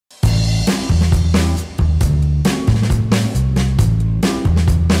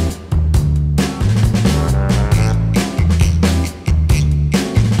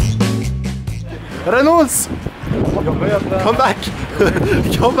Reynolds! Come back!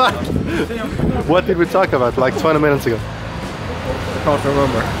 Come back! What did we talk about like 20 minutes ago? I can't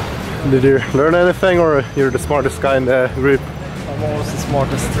remember. Did you learn anything, or you're the smartest guy in the group? I'm always the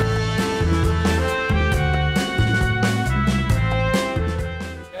smartest.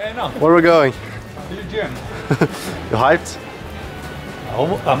 Where are we going? To the gym. You hyped?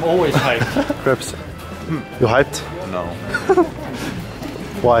 I'm always hyped. Crips. You hyped? No.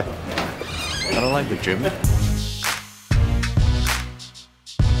 Why? I don't like the gym.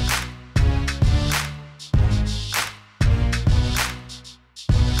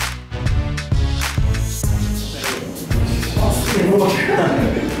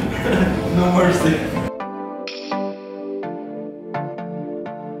 No mercy.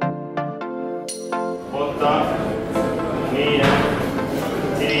 8, 9,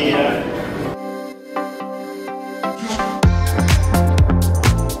 10.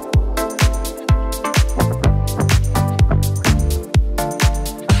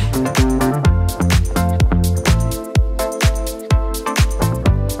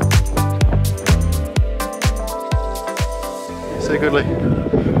 Say goodly.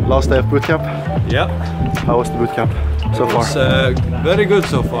 Last day of bootcamp. Yeah. How was the bootcamp so far? It's very good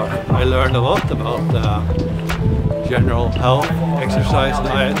so far. I learned a lot about general health, exercise,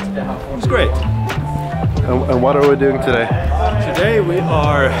 diet. It's great. And what are we doing today? Today we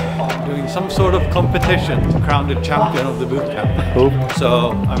are doing some sort of competition to crown the champion of the bootcamp. Oh.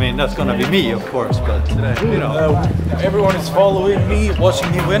 So, I mean, that's gonna be me, of course, but you know. Everyone is following me,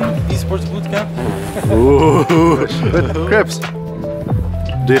 watching me win esports bootcamp. Ooh. Crips,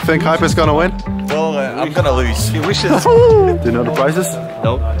 do you think Hype is gonna win? Well, I'm gonna lose. He wishes. Do you know the prizes?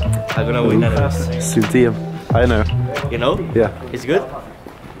 Nope, I'm gonna win anyways. Syntheum. I know. You know? Yeah. It's good?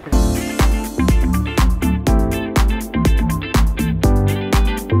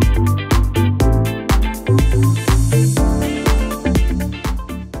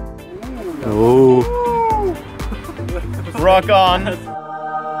 Oh. Rock on!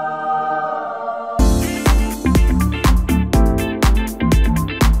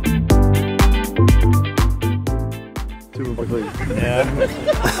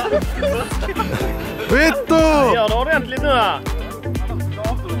 Vittu! Gör det ordentligt nu här!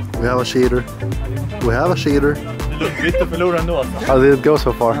 We have a cheater. We have a cheater. Vittu förlorar ändå. How did it go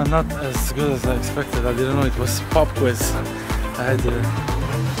so far? Not as good as I expected. I didn't know it was pop quiz. I had 2-1.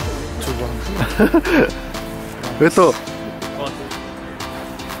 Vittu!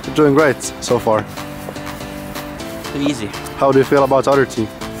 You're doing great so far. Too easy. How do you feel about other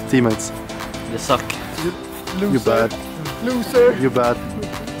teammates? They suck. You bad. Loser! You bad.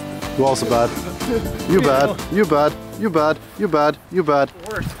 You also bad. You bad. You bad. You bad. You bad. You bad.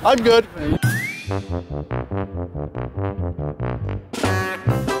 I'm good.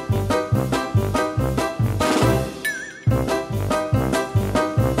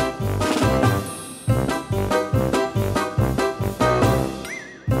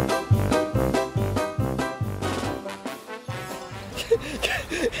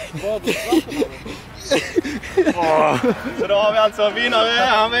 Så då har vi alltså vinnare,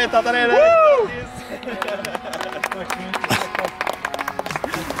 han vet att han är det.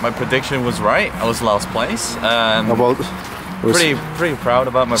 My prediction was right. I was last place. About Pretty proud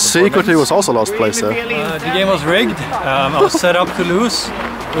about my performance. Secretly was also last place there. The game was rigged. I was set up to lose.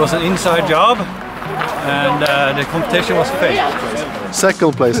 It was an inside job, and the competition was fake.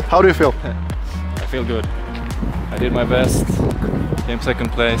 Second place. How do you feel? I feel good. I did my best. Came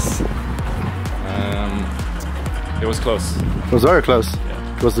second place. It was close. It was very close.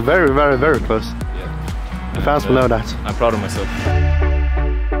 Yeah. It was very, very, very close. Yeah. The fans will know that. I'm proud of myself.